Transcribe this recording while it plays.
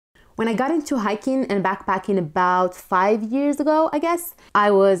When I got into hiking and backpacking about 5 years ago, I guess,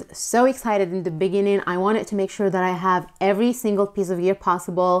 I was so excited in the beginning. I wanted to make sure that I have every single piece of gear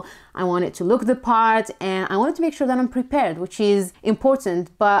possible. I wanted to look the part and I wanted to make sure that I'm prepared, which is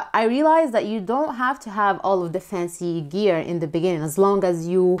important. But I realized that you don't have to have all of the fancy gear in the beginning, as long as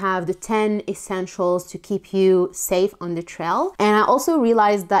you have the 10 essentials to keep you safe on the trail. And I also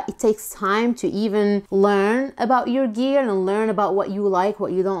realized that it takes time to even learn about your gear and learn about what you like,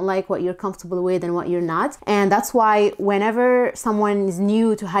 what you don't like, what you're comfortable with and what you're not. And that's why whenever someone is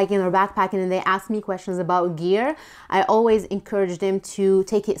new to hiking or backpacking and they ask me questions about gear, I always encourage them to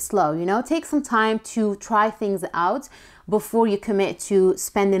take it slow, you know, take some time to try things out before you commit to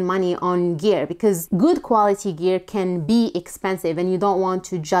spending money on gear, because good quality gear can be expensive and you don't want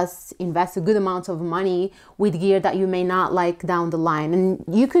to just invest a good amount of money with gear that you may not like down the line. And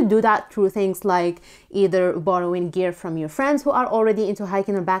you could do that through things like either borrowing gear from your friends who are already into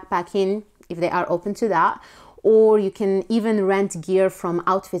hiking or backpacking, if they are open to that, or you can even rent gear from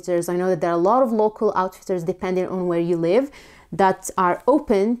outfitters. I know that there are a lot of local outfitters, depending on where you live, that are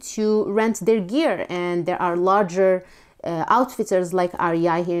open to rent their gear, and there are larger outfitters like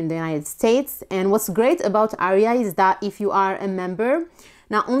REI here in the United States. And what's great about REI is that if you are a member,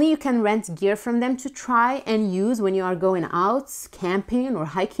 not only you can rent gear from them to try and use when you are going out camping or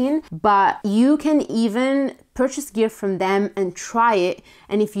hiking, but you can even purchase gear from them and try it.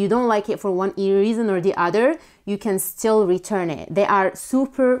 And if you don't like it for one reason or the other, you can still return it. They are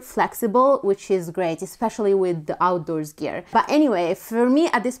super flexible, which is great, especially with the outdoors gear. But anyway, for me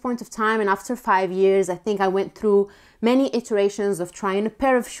at this point of time and after 5 years, I think I went through many iterations of trying a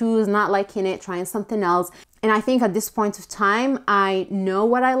pair of shoes, not liking it, trying something else. And I think at this point of time, I know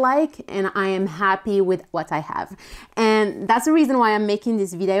what I like and I am happy with what I have. And that's the reason why I'm making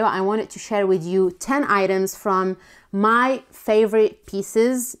this video. I wanted to share with you 10 items from my favorite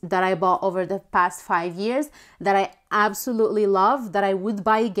pieces that I bought over the past 5 years that I absolutely love, that I would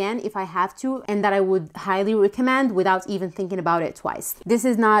buy again if I have to, and that I would highly recommend without even thinking about it twice. This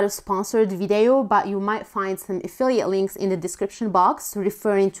is not a sponsored video, but you might find some affiliate links in the description box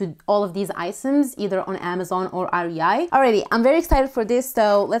referring to all of these items, either on Amazon or REI. Alrighty, I'm very excited for this,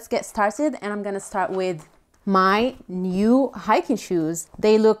 so let's get started. And I'm gonna start with my new hiking shoes.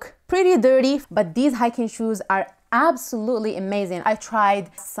 They look pretty dirty, but these hiking shoes are absolutely amazing. I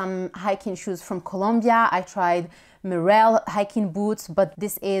tried some hiking shoes from Colombia. I tried Merrell hiking boots, but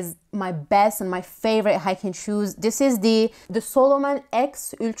this is my best and my favorite hiking shoes. This is the Salomon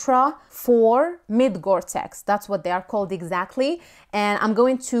X Ultra 4 Mid Gore-Tex. That's what they are called exactly. And I'm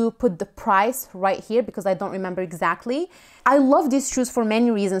going to put the price right here because I don't remember exactly. I love these shoes for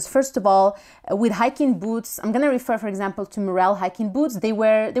many reasons. First of all, with hiking boots, I'm gonna refer, for example, to Merrell hiking boots. They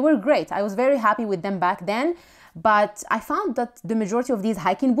were great. I was very happy with them back then. But I found that the majority of these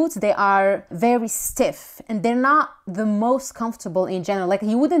hiking boots, they are very stiff and they're not the most comfortable in general. Like,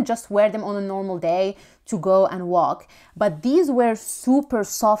 you wouldn't just wear them on a normal day to go and walk. But these were super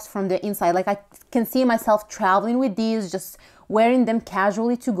soft from the inside. Like, I can see myself traveling with these, just wearing them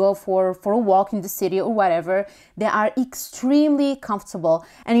casually to go for a walk in the city or whatever. They are extremely comfortable.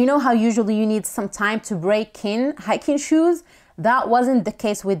 And you know how usually you need some time to break in hiking shoes? That wasn't the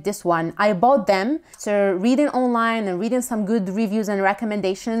case with this one. I bought them after reading online and reading some good reviews and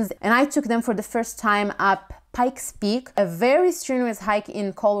recommendations, and I took them for the first time up Pikes Peak, a very strenuous hike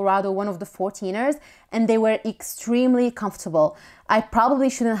in Colorado, one of the 14ers, and they were extremely comfortable. I probably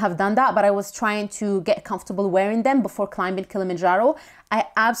shouldn't have done that, but I was trying to get comfortable wearing them before climbing Kilimanjaro. I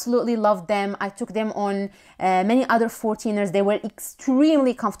absolutely loved them. I took them on many other 14ers. They were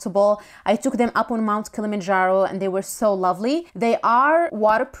extremely comfortable. I took them up on Mount Kilimanjaro and they were so lovely. They are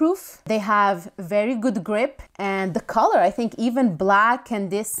waterproof. They have very good grip, and the color, I think even black and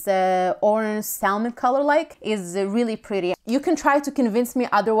this orange salmon color like is really pretty. You can try to convince me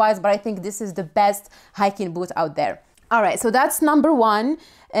otherwise, but I think this is the best hiking boot out there. All right, so that's number one.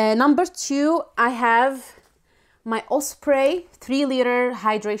 Number two, I have my Osprey 3-liter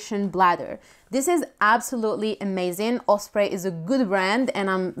hydration bladder. This is absolutely amazing. Osprey is a good brand and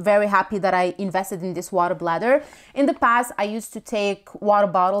I'm very happy that I invested in this water bladder. In the past, I used to take water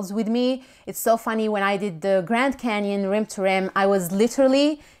bottles with me. It's so funny, when I did the Grand Canyon rim to rim, I was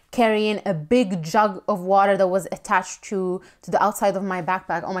literally carrying a big jug of water that was attached to the outside of my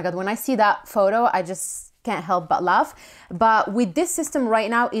backpack. Oh my God, when I see that photo, I just can't help but laugh. But with this system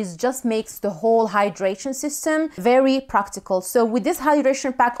right now, it just makes the whole hydration system very practical. So with this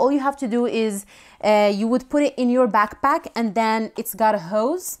hydration pack, all you have to do is you would put it in your backpack, and then it's got a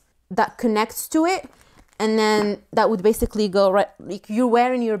hose that connects to it, and then that would basically go right, like you're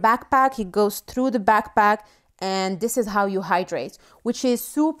wearing your backpack, it goes through the backpack and this is how you hydrate, which is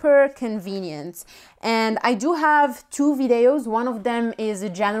super convenient. And I do have 2 videos. One of them is a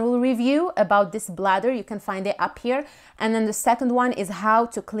general review about this bladder. You can find it up here. And then the second one is how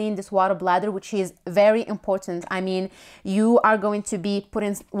to clean this water bladder, which is very important. I mean, you are going to be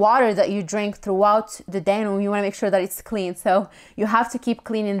putting water that you drink throughout the day, and you want to make sure that it's clean. So you have to keep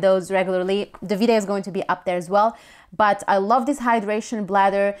cleaning those regularly. The video is going to be up there as well. But I love this hydration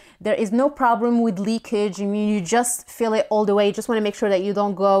bladder. There is no problem with leakage. I mean, you just fill it all the way. You just want to make sure that you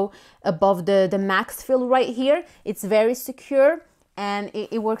don't go above the max fill right here. It's very secure and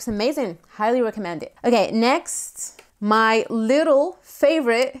it works amazing. Highly recommend it. Okay, next, my little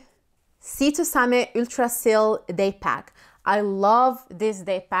favorite C2 Summit Ultra Seal Day Pack. I love this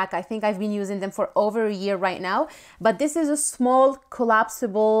day pack. I think I've been using them for over a year right now. But this is a small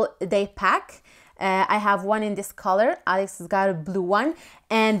collapsible day pack. I have one in this color. Alex has got a blue one.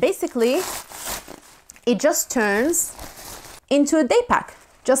 And basically, it just turns into a day pack,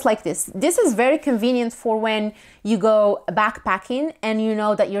 just like this. This is very convenient for when you go backpacking and you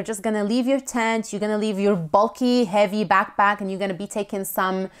know that you're just gonna leave your tent, you're gonna leave your bulky, heavy backpack, and you're gonna be taking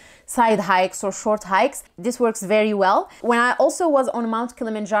some side hikes or short hikes. This works very well. When I also was on Mount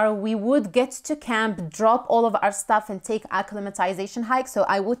Kilimanjaro, we would get to camp, drop all of our stuff and take acclimatization hikes. So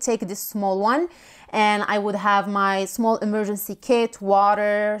I would take this small one and I would have my small emergency kit,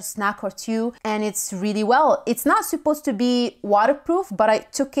 water, snack or 2, and it's really well. It's not supposed to be waterproof, but I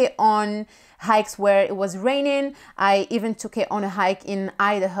took it on hikes where it was raining. I even took it on a hike in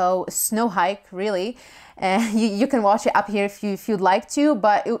Idaho, a snow hike, really. You can watch it up here if you'd like to,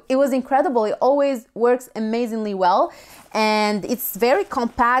 but it was incredible. It always works amazingly well, and it's very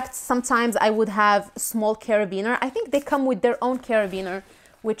compact. Sometimes I would have small carabiner. I think they come with their own carabiner,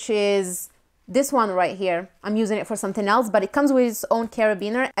 which is this one right here. I'm using it for something else, but it comes with its own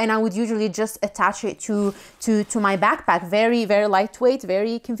carabiner, and I would usually just attach it to my backpack. Very, very lightweight,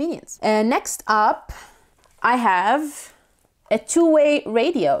 very convenient. And next up, I have a 2-way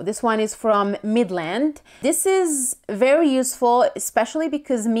radio. This one is from Midland. This is very useful, especially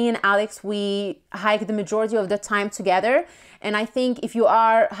because me and Alex, we hike the majority of the time together. And I think if you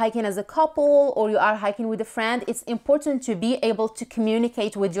are hiking as a couple or you are hiking with a friend, it's important to be able to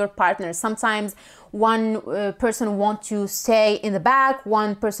communicate with your partner. Sometimes one person wants to stay in the back,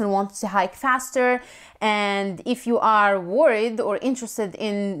 one person wants to hike faster. And if you are worried or interested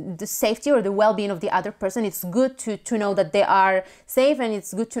in the safety or the well-being of the other person, it's good to know that they are safe, and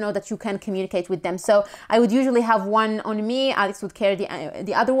it's good to know that you can communicate with them. So I would usually have one on me, Alex would carry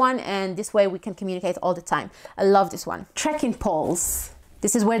the other one, and this way we can communicate all the time. I love this one. Trekking poles.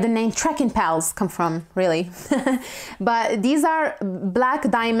 This is where the name Trekking Pals come from, really. But these are Black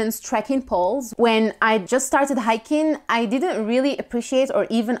Diamond's trekking poles. When I just started hiking, I didn't really appreciate or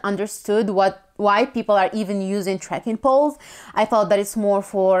even understood why people are even using trekking poles. I thought that it's more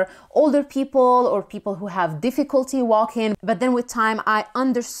for older people or people who have difficulty walking. But then with time, I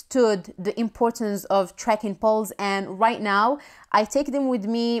understood the importance of trekking poles. And right now, I take them with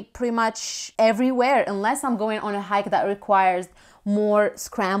me pretty much everywhere, unless I'm going on a hike that requires more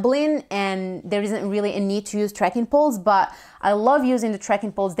scrambling and there isn't really a need to use trekking poles. But I love using the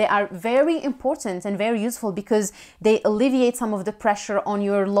trekking poles. They are very important and very useful because they alleviate some of the pressure on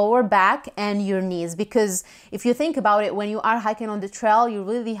your lower back and your knees. Because if you think about it, when you are hiking on the trail, you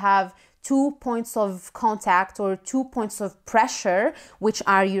really have 2 points of contact or 2 points of pressure, which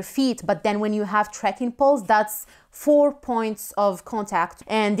are your feet. But then when you have trekking poles, that's 4 points of contact,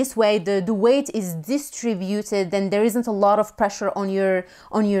 and this way the weight is distributed and there isn't a lot of pressure on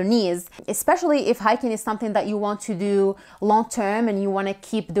your knees, especially if hiking is something that you want to do long term and you want to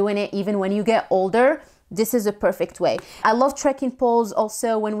keep doing it even when you get older. This is a perfect way. I love trekking poles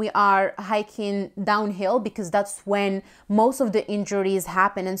also when we are hiking downhill, because that's when most of the injuries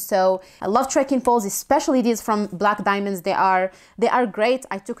happen. And so I love trekking poles, especially these from Black Diamonds. They are great.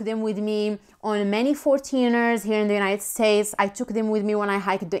 I took them with me on many 14ers here in the United States. I took them with me when I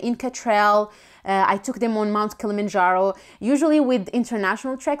hiked the Inca Trail. I took them on Mount Kilimanjaro. Usually with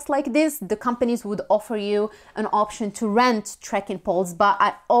international treks like this, the companies would offer you an option to rent trekking poles, but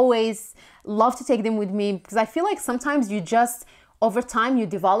I always love to take them with me because I feel like sometimes you just, over time, you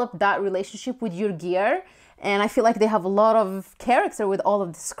develop that relationship with your gear. And I feel like they have a lot of character with all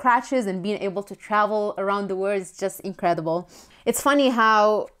of the scratches, and being able to travel around the world is just incredible. It's funny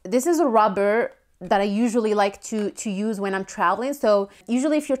how this is a rubber that I usually like to use when I'm traveling. So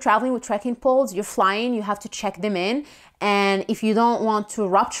usually if you're traveling with trekking poles, you're flying, you have to check them in. And if you don't want to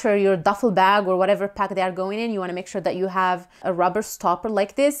rupture your duffel bag or whatever pack they are going in, you want to make sure that you have a rubber stopper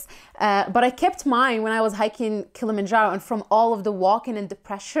like this. But I kept mine when I was hiking Kilimanjaro, and from all of the walking and the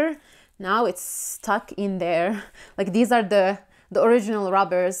pressure, now it's stuck in there. Like these are the original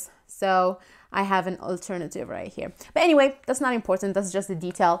rubbers. So I have an alternative right here. But anyway, that's not important. That's just a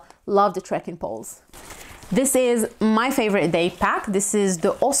detail. Love the trekking poles. This is my favorite day pack. This is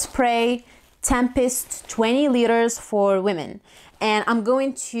the Osprey Tempest 20 liters for women. And I'm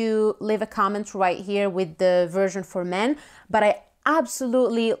going to leave a comment right here with the version for men, but I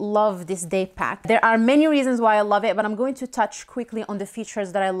absolutely love this day pack. There are many reasons why I love it, but I'm going to touch quickly on the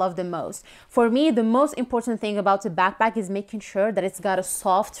features that I love the most. For me, the most important thing about the backpack is making sure that it's got a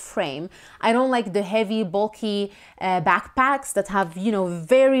soft frame. I don't like the heavy, bulky backpacks that have, you know,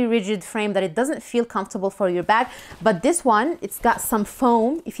 very rigid frame that it doesn't feel comfortable for your bag. But this one, it's got some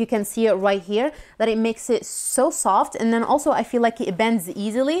foam, if you can see it right here, that it makes it so soft. And then also I feel like it bends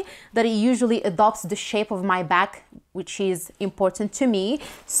easily, that it usually adopts the shape of my back, which is important to me.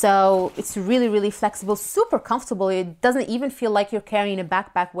 So it's really, really flexible, super comfortable. It doesn't even feel like you're carrying a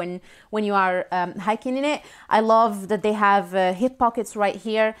backpack when you are hiking in it. I love that they have hip pockets right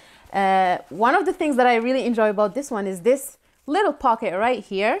here. One of the things that I really enjoy about this one is this little pocket right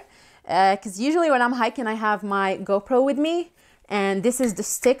here. Because usually when I'm hiking, I have my GoPro with me, and this is the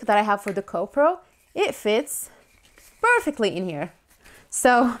stick that I have for the GoPro. It fits perfectly in here.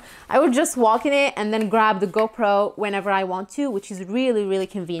 So I would just walk in it and then grab the GoPro whenever I want to, which is really, really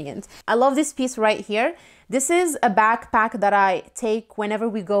convenient. I love this piece right here. This is a backpack that I take whenever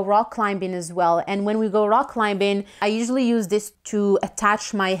we go rock climbing as well. And when we go rock climbing, I usually use this to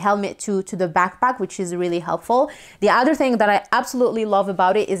attach my helmet to the backpack, which is really helpful. The other thing that I absolutely love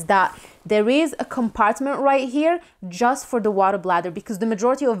about it is that there is a compartment right here just for the water bladder, because the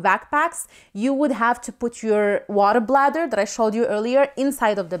majority of backpacks, you would have to put your water bladder that I showed you earlier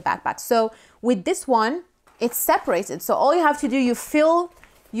inside of the backpack. So with this one, it's separated. So all you have to do, you fill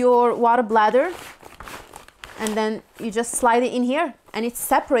your water bladder and then you just slide it in here and it's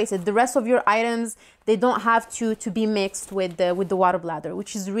separated. The rest of your items, they don't have to be mixed with the water bladder,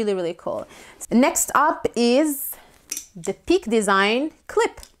 which is really, really cool. Next up is the Peak Design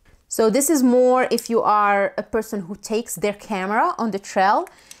clip. So this is more if you are a person who takes their camera on the trail.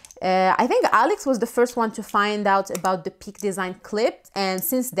 I think Alex was the first one to find out about the Peak Design clip, and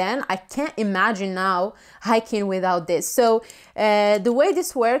since then I can't imagine now hiking without this. So the way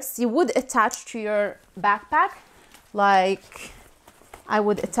this works, you would attach to your backpack, like I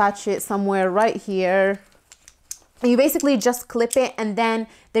would attach it somewhere right here. You basically just clip it, and then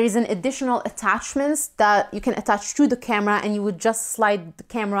there is an additional attachments that you can attach to the camera, and you would just slide the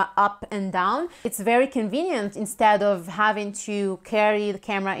camera up and down. It's very convenient instead of having to carry the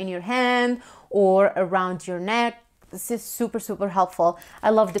camera in your hand or around your neck. This is super, super helpful. I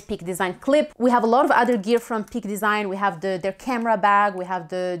love the Peak Design clip. We have a lot of other gear from Peak Design. We have their camera bag, we have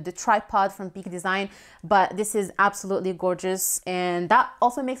the tripod from Peak Design, but this is absolutely gorgeous, and that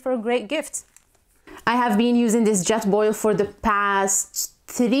also makes for a great gift. I have been using this Jetboil for the past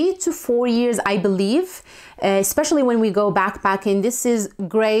 3 to 4 years, I believe, especially when we go backpacking. This is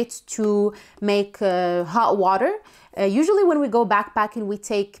great to make hot water. Usually when we go backpacking, we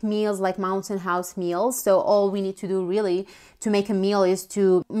take meals like Mountain House meals. So all we need to do really to make a meal is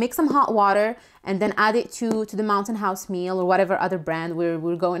to make some hot water and then add it to the Mountain House meal or whatever other brand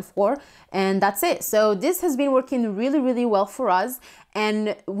we're going for. And that's it. So this has been working really, really well for us.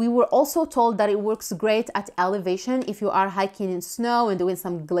 And we were also told that it works great at elevation if you are hiking in snow and doing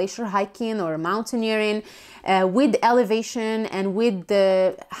some glacier hiking or mountaineering. With elevation and with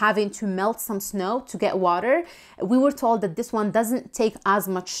the having to melt some snow to get water, we were told that this one doesn't take as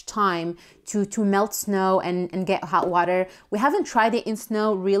much time to melt snow and get hot water. We haven't tried it in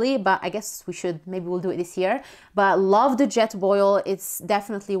snow really, but I guess we should. Maybe we'll do it this year. But love the Jetboil. It's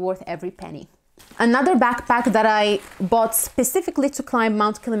definitely worth every penny. Another backpack that I bought specifically to climb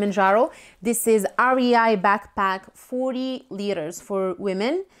Mount Kilimanjaro, this is REI backpack 40 liters for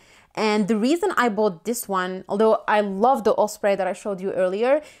women. And the reason I bought this one, although I love the Osprey that I showed you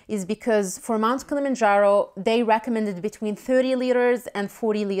earlier, is because for Mount Kilimanjaro, they recommended between 30 liters and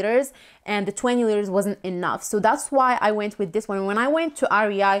 40 liters, and the 20 liters wasn't enough. So that's why I went with this one. When I went to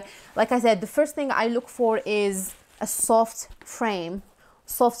REI, like I said, the first thing I look for is a soft frame,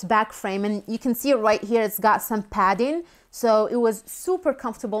 soft back frame, and you can see it right here. It's got some padding, so it was super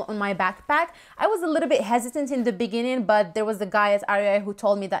comfortable on my backpack. I was a little bit hesitant in the beginning, but there was a guy at REI who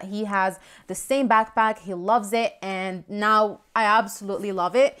told me that he has the same backpack, he loves it, and now I absolutely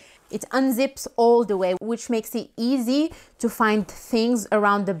love it. It unzips all the way, which makes it easy to find things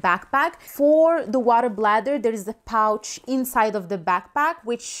around the backpack. For the water bladder, there is a pouch inside of the backpack,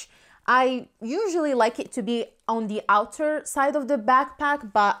 which I usually like it to be on the outer side of the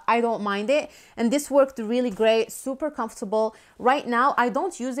backpack, but I don't mind it. And this worked really great, super comfortable. Right now, I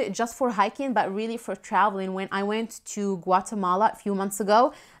don't use it just for hiking, but really for traveling. When I went to Guatemala a few months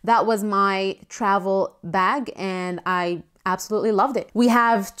ago, that was my travel bag and I absolutely loved it. We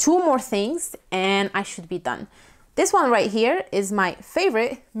have 2 more things and I should be done. This one right here is my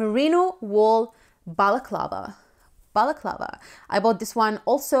favorite merino wool balaclava. I bought this one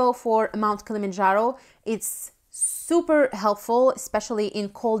also for Mount Kilimanjaro. It's super helpful, especially in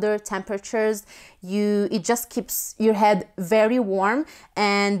colder temperatures. It just keeps your head very warm,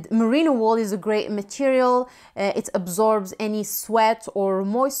 and merino wool is a great material. It absorbs any sweat or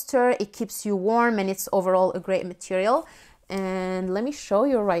moisture. It keeps you warm, and it's overall a great material. And let me show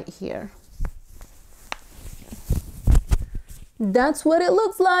you right here. That's what it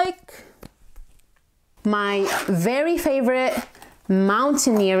looks like. My very favorite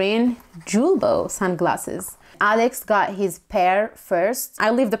mountaineering Julbo sunglasses. Alex got his pair first.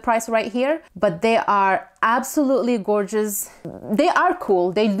 I leave the price right here, but they are absolutely gorgeous. They are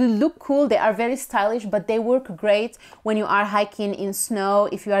cool. They look cool. They are very stylish, but they work great when you are hiking in snow,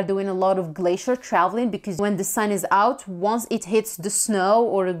 if you are doing a lot of glacier traveling, because when the sun is out, once it hits the snow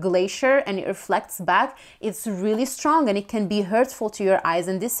or a glacier and it reflects back, it's really strong and it can be hurtful to your eyes.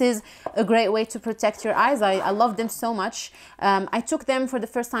 And this is a great way to protect your eyes. I love them so much. I took them for the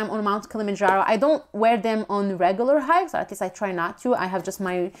first time on Mount Kilimanjaro. I don't wear them on regular hikes, or at least I try not to. I have just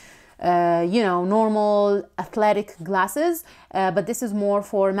my normal athletic glasses, but this is more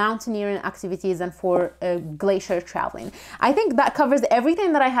for mountaineering activities and for glacier traveling. I think that covers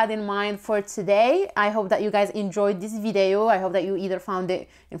everything that I had in mind for today. I hope that you guys enjoyed this video. I hope that you either found it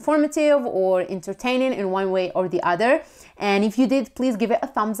informative or entertaining in one way or the other. And if you did, please give it a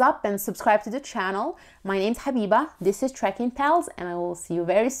thumbs up and subscribe to the channel. My name's Habiba, this is Trekking Pals, and I will see you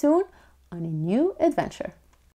very soon on a new adventure.